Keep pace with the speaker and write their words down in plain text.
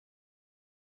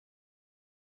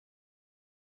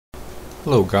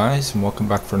Hello guys, and welcome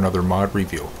back for another mod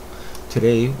review.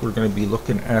 Today we're going to be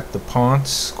looking at the Ponsse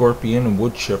Scorpion and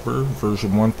Woodchipper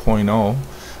version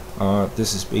 1.0.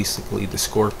 This is basically the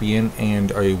Scorpion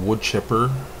and a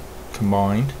Woodchipper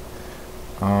combined.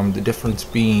 The difference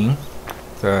being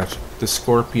that the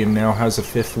Scorpion now has a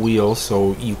fifth wheel,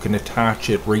 so you can attach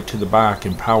it right to the back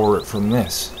and power it from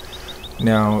this.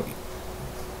 Now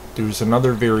there's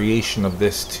another variation of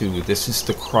this too. This is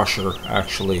the Crusher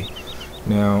actually.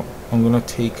 Now I'm going to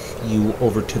take you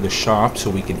over to the shop so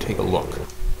we can take a look.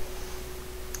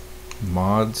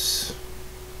 Mods,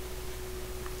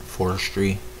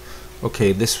 forestry.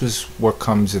 Okay, this was what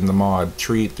comes in the mod.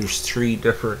 There's three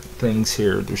different things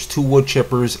here. There's two wood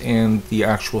chippers and the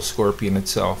actual Scorpion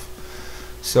itself.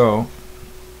 So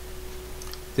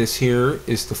this here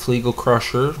is the Fliegl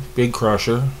crusher, big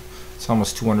crusher. It's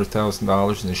almost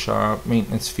 $200,000 in the shop.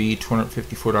 Maintenance fee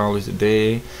 $254 a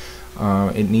day.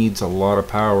 It needs a lot of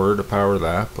power to power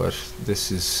that, but this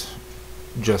is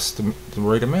just the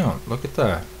right amount. Look at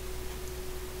that.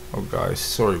 Oh guys,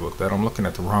 sorry about that. I'm looking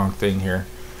at the wrong thing here.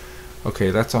 Okay,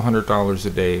 that's $100 a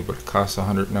day, but it costs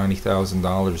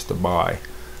 $190,000 to buy.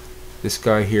 This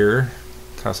guy here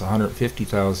costs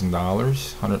 $150,000,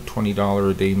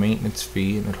 $120 a day maintenance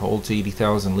fee, and it holds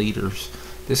 80,000 liters.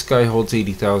 This guy holds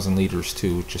 80,000 liters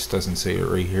too. It just doesn't say it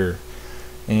right here.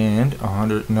 And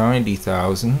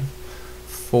 $190,000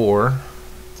 for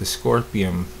the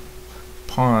Scorpion.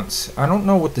 Ponsse. I don't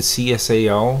know what the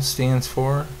CSAL stands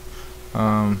for.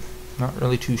 Not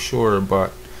really too sure,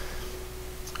 but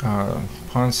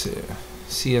Ponsse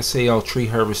CSAL tree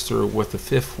harvester with a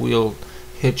fifth wheel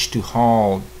hitch to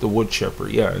haul the wood chipper.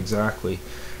 Yeah, exactly.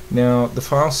 Now the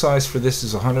file size for this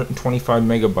is 125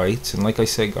 megabytes, and like I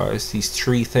said guys, these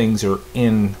three things are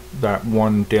in that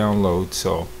one download,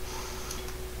 so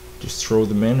just throw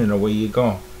them in and away you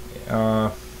go.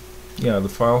 Yeah, the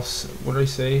files, what did I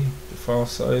say? The file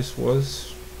size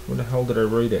was, what the hell did I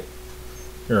write it?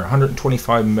 Here,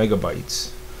 125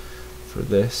 megabytes for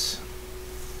this.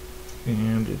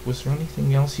 And was there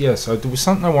anything else? Yes, there was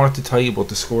something I wanted to tell you about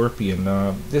the Scorpion.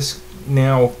 This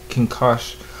now can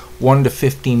cut 1 to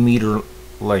 15 meter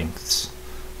lengths.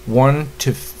 1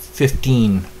 to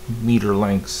 15 meter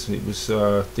lengths. It was,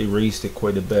 they raised it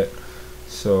quite a bit.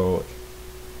 So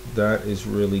that is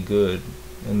really good,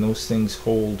 and those things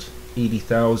hold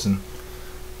 80,000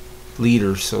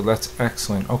 liters, so that's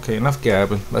excellent. Okay, enough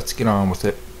gabbing, let's get on with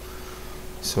it.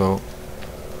 So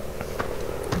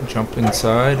jump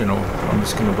inside, and I'm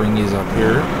just going to bring these up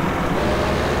here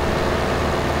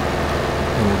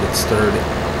and we'll get started.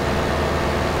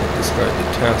 Get this guy to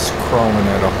test, crawling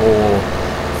at a whole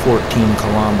 14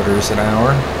 kilometers an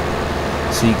hour.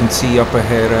 So you can see up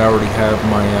ahead I already have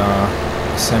my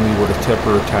semi with a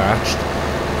tipper attached,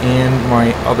 and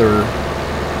my other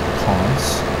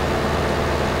Ponsse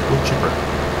Woodchipper.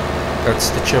 That's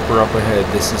the chipper up ahead.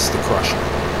 This is the crusher.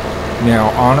 Now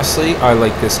honestly I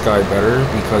like this guy better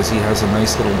because he has a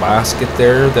nice little basket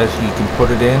there that you can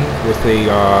put it in with a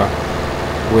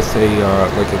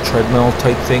like a treadmill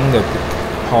type thing that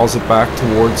hauls it back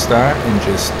towards that and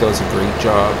just does a great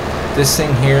job. This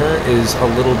thing here is a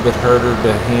little bit harder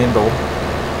to handle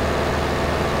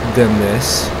than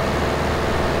this,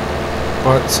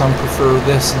 but some prefer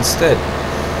this instead.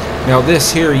 Now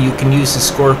this here, you can use the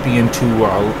Scorpion to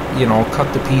you know,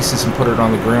 cut the pieces and put it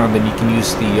on the ground, and you can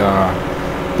use the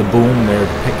boom there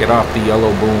to pick it up, the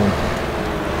yellow boom.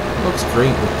 It looks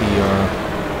great with the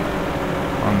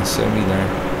on the semi there.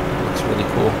 It looks really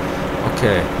cool.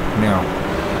 Okay, now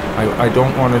I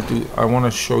don't want to do, I want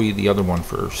to show you the other one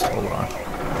first. Hold on.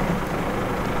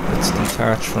 Let's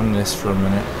detach from this for a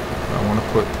minute.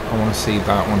 I want to save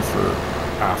that one for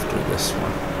after this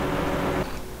one.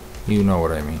 You know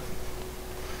what I mean.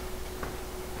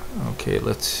 Okay,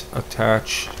 let's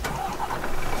attach,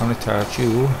 unattach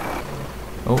you.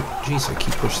 Oh, jeez, I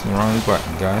keep pushing the wrong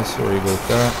button, guys. Sorry about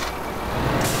that.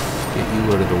 Get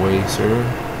you out of the way, sir.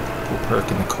 We'll park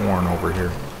in the corn over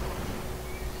here.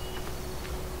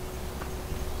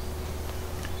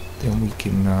 Then we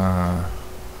can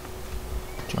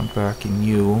jump back in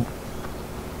you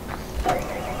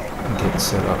and get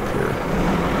set up here.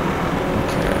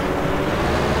 Okay.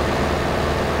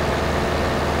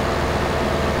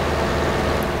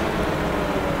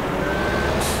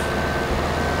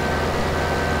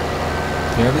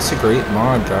 Yeah, this is a great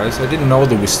mod, guys. I didn't know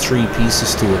there was 3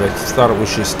 pieces to it. I thought it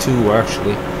was just 2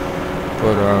 actually.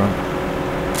 But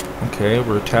okay,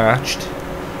 we're attached.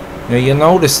 Now you'll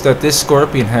notice that this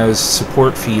Scorpion has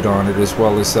support feet on it as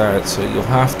well as that, so you'll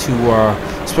have to,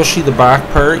 especially the back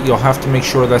part, you'll have to make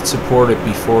sure that's supported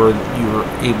before you're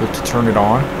able to turn it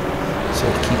on. So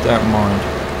keep that in mind.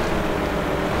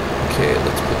 Okay,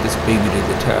 let's put this baby to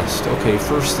the test. Okay,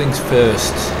 first things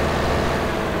first.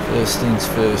 First things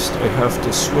first. I have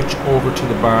to switch over to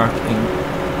the back and...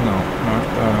 No, not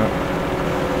that.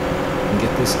 And get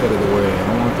this out of the way. I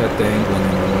don't want that dangling in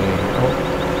the way. Oh.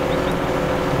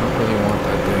 I don't really want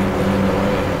that dangling in the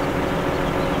way.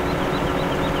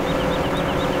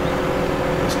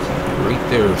 Just keep it right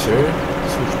there, sir.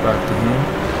 Switch back to him.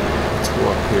 Let's go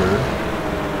up here.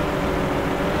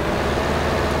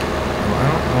 I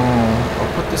don't know.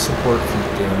 I'll put the support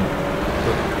feet down,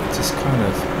 but it's just kind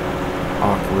of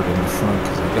awkward in the front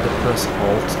because I gotta press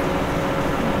Alt.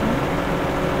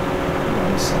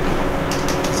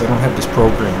 Because I don't have this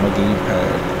program, my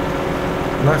gamepad.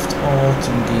 Left Alt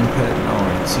and gamepad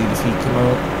 9. See the feet come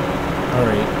out?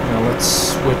 Alright, now let's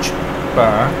switch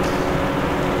back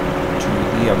to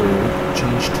the other,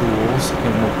 change tools,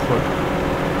 and we'll put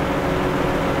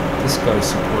this guy's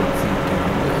support feet down.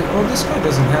 Oh, this guy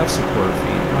doesn't have support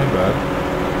feet. My bad.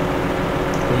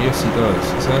 Oh, yes, he does.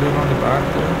 Is that it on the back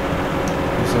there?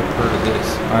 Or is that part of this?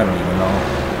 I don't even know.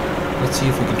 Let's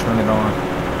see if we can turn it on.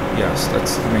 Yes,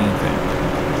 that's the main thing.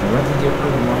 Now, let me get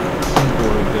rid of my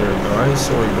keyboard there, guys.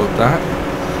 Sorry about that.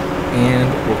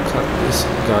 And we'll cut this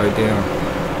guy down.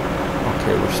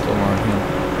 Okay, we're still on him.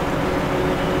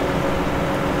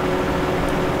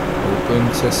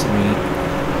 Open sesame.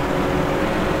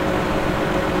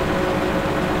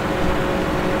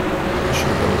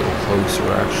 Closer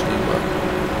actually, but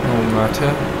no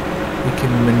matter, we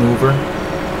can maneuver.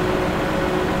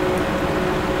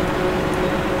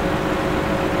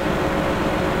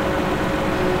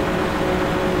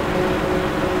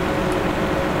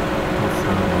 How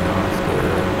far am I off there?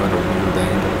 I'm at a weird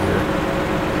angle here.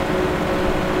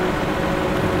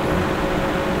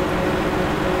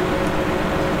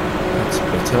 That's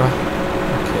better.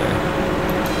 Okay.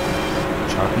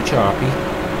 Choppy choppy.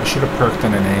 I should have perked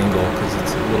on an angle because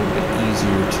it's a little bit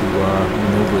easier to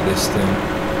maneuver this thing.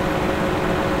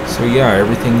 So yeah,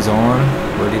 everything's on,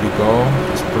 ready to go.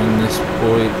 Just bring this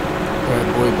bad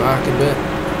boy back a bit.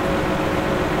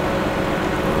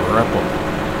 Repel.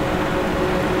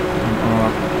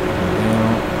 Up and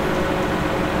down.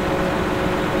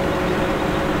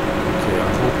 Okay, I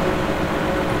hope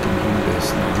I can do this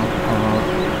now.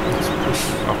 Let's push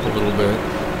it up a little bit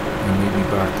and maybe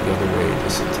back the other way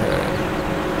just a tad.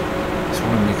 Just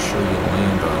want to make sure you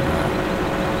land on that.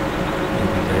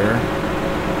 Maybe there.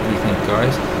 What do you think,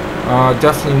 guys?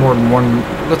 Definitely more than one.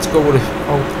 Let's go with a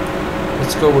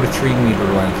 3 meter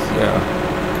length. Yeah.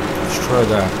 Let's try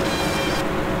that.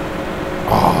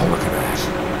 Oh, look at that.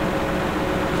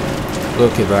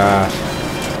 Look at that.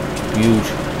 Beaut.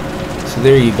 So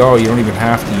there you go. You don't even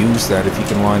have to use that if you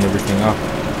can line everything up.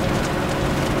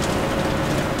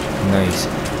 Nice.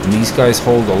 And these guys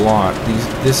hold a lot.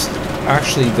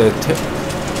 Actually,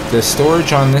 the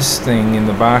storage on this thing in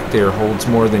the back there holds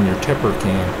more than your tipper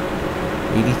can.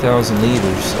 80,000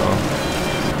 liters, so...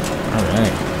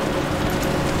 Alright.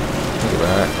 Look at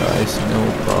that, guys. No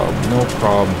problem, no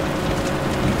problem.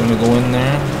 You gonna go in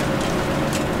there?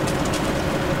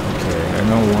 Okay, I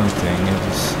know one thing. I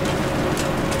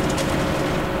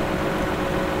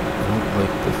don't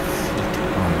like the feet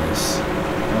on this. I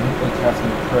don't like having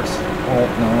to press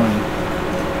Alt 9.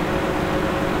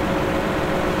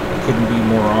 Couldn't be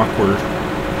more awkward.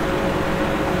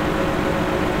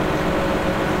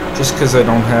 Just because I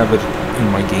don't have it in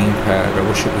my gamepad, I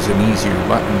wish it was an easier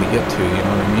button to get to, you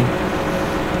know what I mean?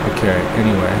 Okay,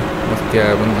 anyway, left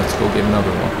Gavin, let's go get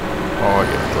another one. Oh, I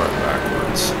gotta drive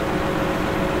backwards.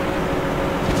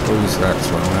 Close that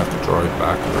so I don't have to drive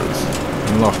backwards.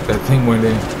 And look, that thing went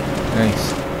in.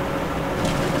 Nice.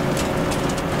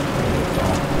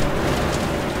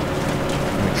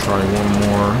 Try one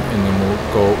more and then we'll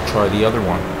go try the other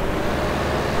one.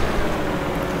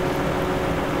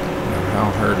 Now how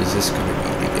hard is this going to be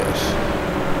to get?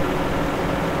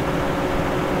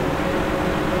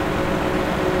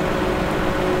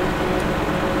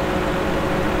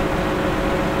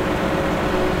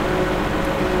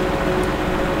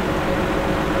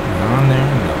 On there?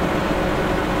 No.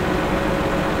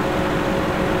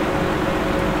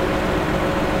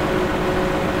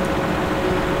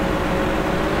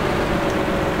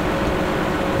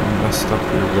 Up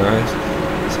here, guys.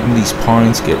 Some of these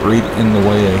pines get right in the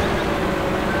way.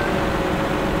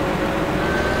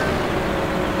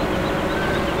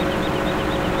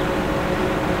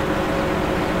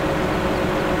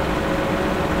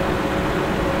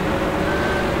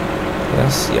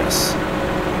 Yes, yes.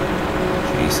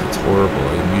 Jeez, that's horrible.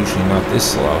 I'm usually not this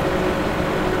slow.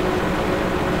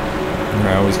 And I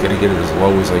always gotta get it as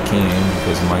low as I can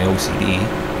because of my OCD.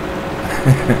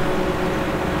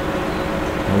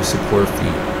 No support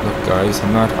feet. Look, guys,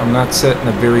 I'm not setting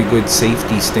a very good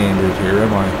safety standard here,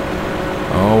 am I?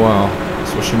 Oh well,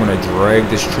 especially when I drag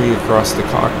this tree across the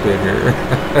cockpit here.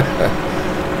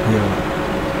 Yeah,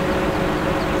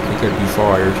 I think I'd be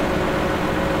fired.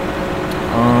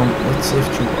 Let's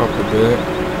lift you up a bit.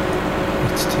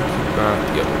 Let's take you back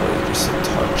the other way, just a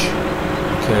touch.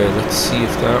 Okay, let's see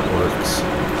if that works.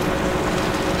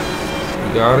 We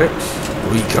got it?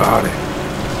 We got it.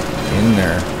 In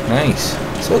there. Nice.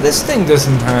 So this thing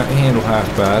doesn't handle half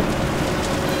bad.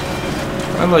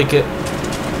 I like it.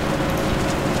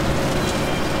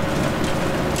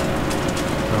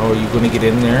 Oh, you gonna get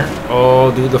in there?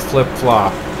 Oh, do the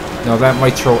flip-flop. Now that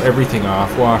might throw everything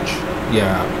off. Watch.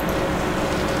 Yeah.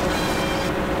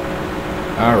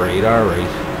 Alright, alright.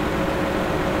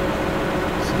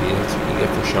 See, that's what you get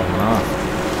for showing off.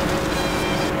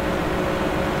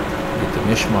 Get the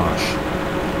mishmash.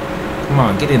 Come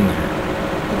on, get in there.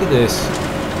 Look at this.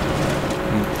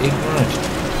 You ignorant.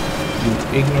 You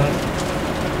ignorant.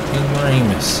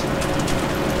 Ignoramus.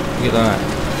 Look at that.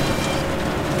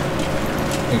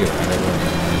 Look at that.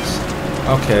 Nice.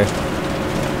 Okay.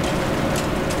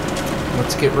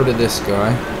 Let's get rid of this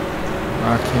guy.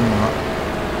 Lock him up.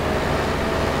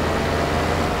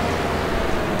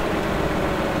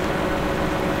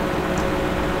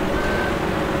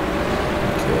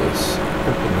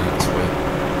 Open that way.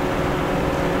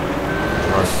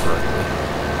 Drive correctly.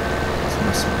 It's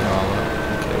messing me all up.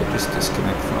 Okay, just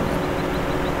disconnect from it.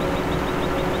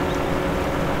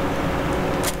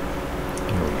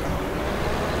 Here we go.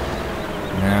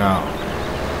 Now,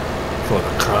 for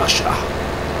the crusher.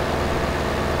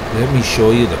 Let me show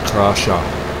you the crusher.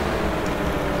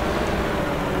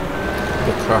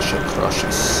 The crusher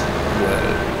crushes.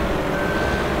 Well.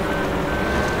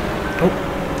 Oh,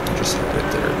 just had it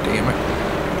there, damn it.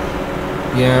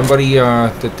 Yeah, buddy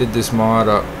that did this mod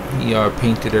up, he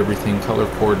painted everything, color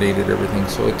coordinated everything,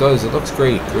 so it looks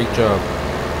great. Great job.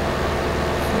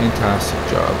 Fantastic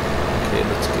job. Okay,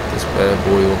 let's get this bad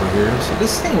boy over here. So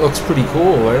this thing looks pretty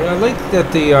cool. I like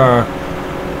that the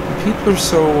people are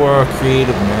so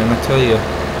creative, man, I tell you.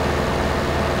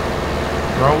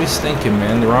 They're always thinking,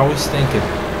 man, they're always thinking.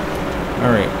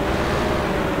 Alright.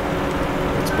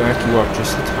 Let's back you up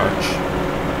just a touch.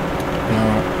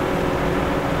 Now,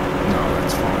 no,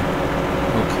 that's fine.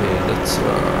 Okay, let's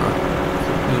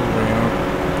flip you around.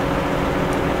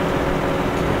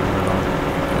 Okay, there we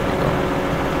go.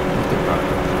 Have to back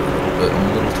up here a little bit. I'm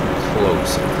a little too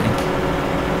close, I think.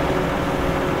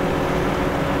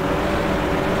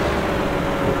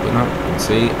 Open up and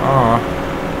see. Okay.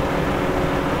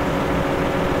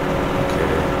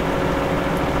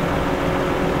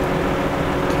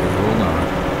 Okay, hold on.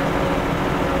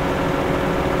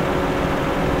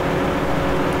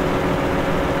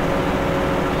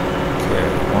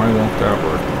 Why won't that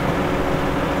work?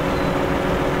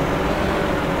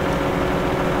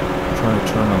 I'm trying to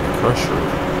turn on the crusher.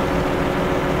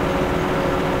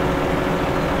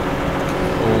 Okay,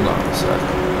 hold on a sec.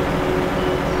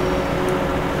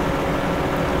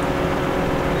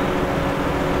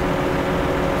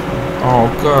 Oh,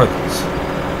 goodness.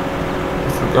 I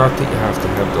forgot that you have to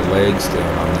have the legs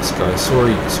down on this guy.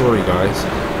 Sorry guys.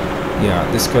 Yeah,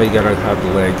 this guy you gotta have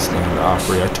the legs down to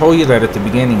operate. I told you that at the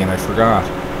beginning and I forgot.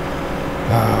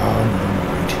 Oh, never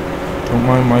mind. Don't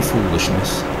mind my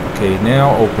foolishness. Okay,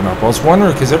 now open up. I was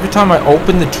wondering, because every time I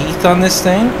open the teeth on this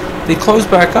thing, they close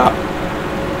back up.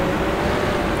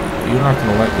 You're not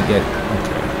going to let me get...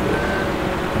 Okay, good.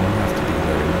 I don't have to do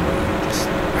that anyway. Just,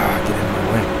 get in my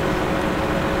way.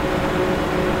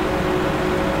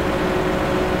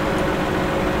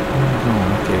 Where are we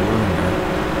going? Okay, we're in there.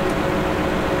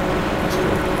 Let's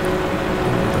go.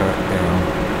 Hold that down.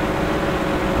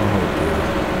 Oh, dear.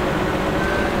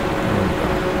 There we go.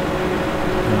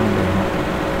 Down, down.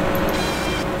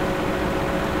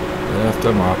 Lift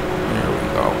them up. There we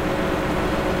go.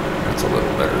 That's a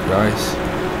little better, guys.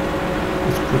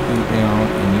 Let's put you down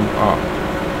and you up.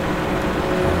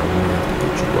 And we're going to have to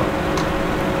put you up.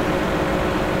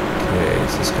 Okay,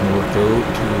 is this going to work out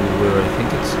to where I think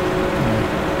it's...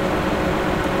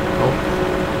 Oh.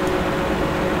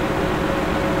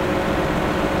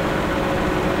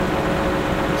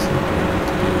 That's not what I meant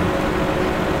to do.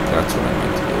 That's what I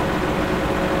meant to do.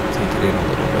 Take it in a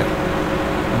little bit.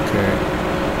 Okay.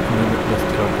 I'm going to lift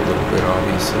it up a little bit,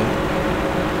 obviously.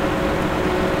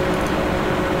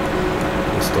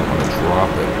 Just don't want to drop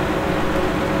it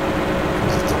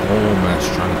because it's a whole mess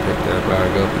trying to pick that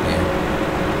bag up again.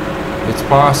 It's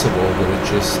possible, but it's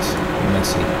just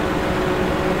messy.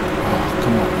 Oh,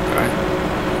 come on, guy.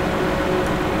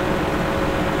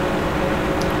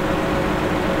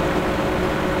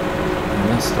 I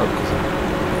messed up because I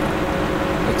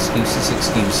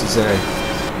Excuses, eh?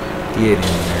 Get in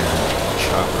there.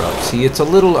 Chop it up. See, it's a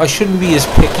little... I shouldn't be as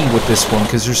picky with this one,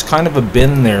 because there's kind of a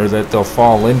bin there that they'll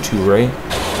fall into, right?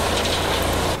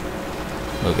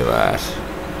 Look at that.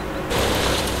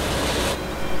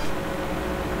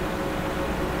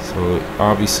 So,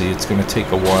 obviously, it's going to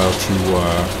take a while to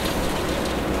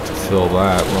fill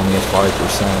that. We're only at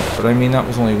 5%. But, I mean, that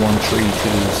was only one tree,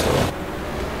 too, so...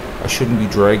 I shouldn't be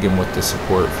dragging with the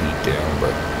support feet down,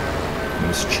 but... I'm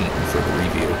just cheating for the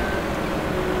review.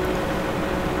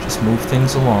 Just move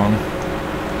things along.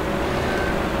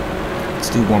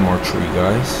 Let's do one more tree,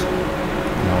 guys.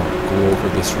 And I'll go over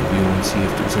this review and see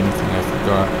if there's anything I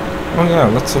forgot. Oh yeah,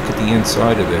 let's look at the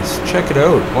inside of this. Check it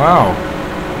out. Wow.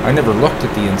 I never looked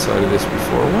at the inside of this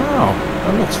before. Wow.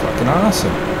 That looks fucking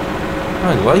awesome.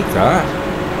 I like that.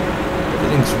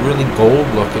 Everything's really gold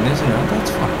looking, isn't it?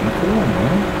 That's fucking cool,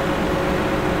 man.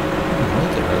 I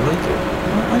like it. I like it.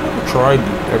 I never tried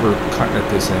ever cutting at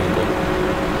this angle.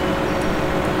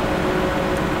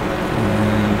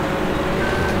 And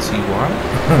you can see why.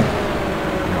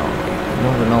 No, you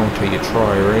never know until you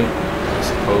try, right? I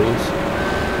suppose.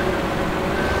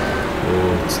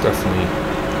 Oh, it's definitely...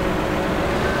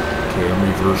 Okay, I'm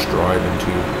reverse driving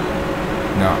too.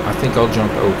 No, I think I'll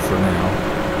jump out for now.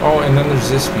 Oh, and then there's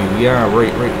this view. Yeah,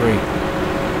 right. No,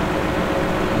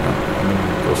 I'm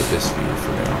gonna go to this view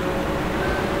for now.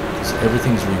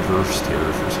 Everything's reversed here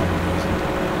for some reason.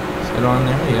 Is it on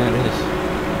there? Yeah, it is.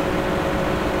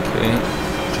 Okay.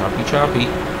 Choppy.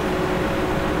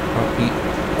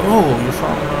 Oh, you're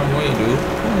falling the wrong way, dude.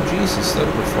 Oh, Jesus. That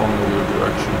would fall in a weird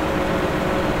direction.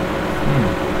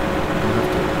 I'll have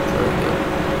to drag it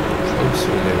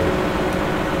closer there.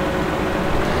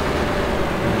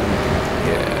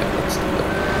 Yeah, let's do that.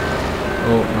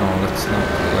 Oh, no, let's not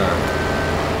do that.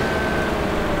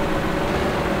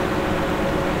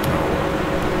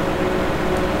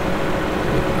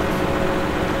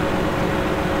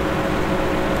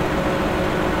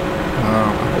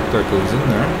 That goes in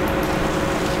there.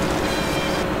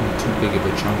 Not too big of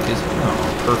a chunk, is it? No,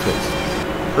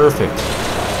 perfect. I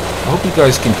hope you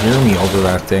guys can hear me over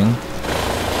that thing.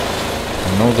 I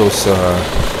know those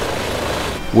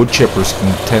wood chippers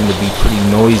can tend to be pretty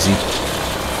noisy.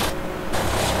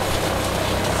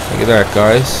 Look at that,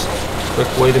 guys.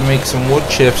 Quick way to make some wood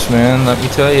chips, man, let me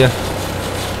tell you.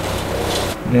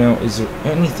 Now, is there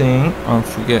anything I'm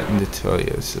forgetting to tell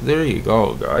you? So there you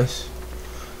go, guys.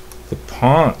 The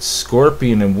Ponsse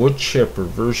Scorpion and Woodchipper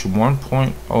version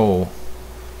 1.0.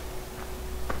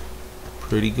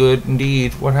 Pretty good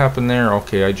indeed. What happened there?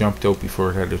 Okay, I jumped out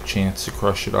before it had a chance to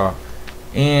crush it off.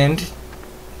 And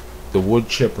the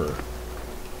Woodchipper.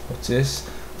 What's this?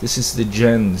 This is the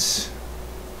Jenz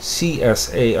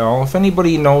CSAL. If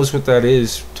anybody knows what that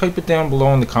is, type it down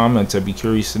below in the comments. I'd be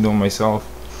curious to know myself.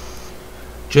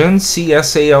 Jenz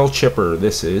CSAL chipper,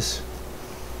 this is.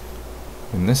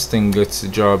 And this thing gets the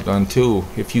job done too.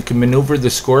 If you can maneuver the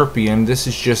Scorpion, this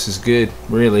is just as good,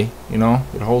 really. You know,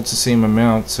 it holds the same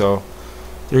amount. So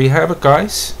there you have it,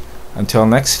 guys. Until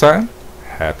next time,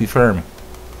 happy farming.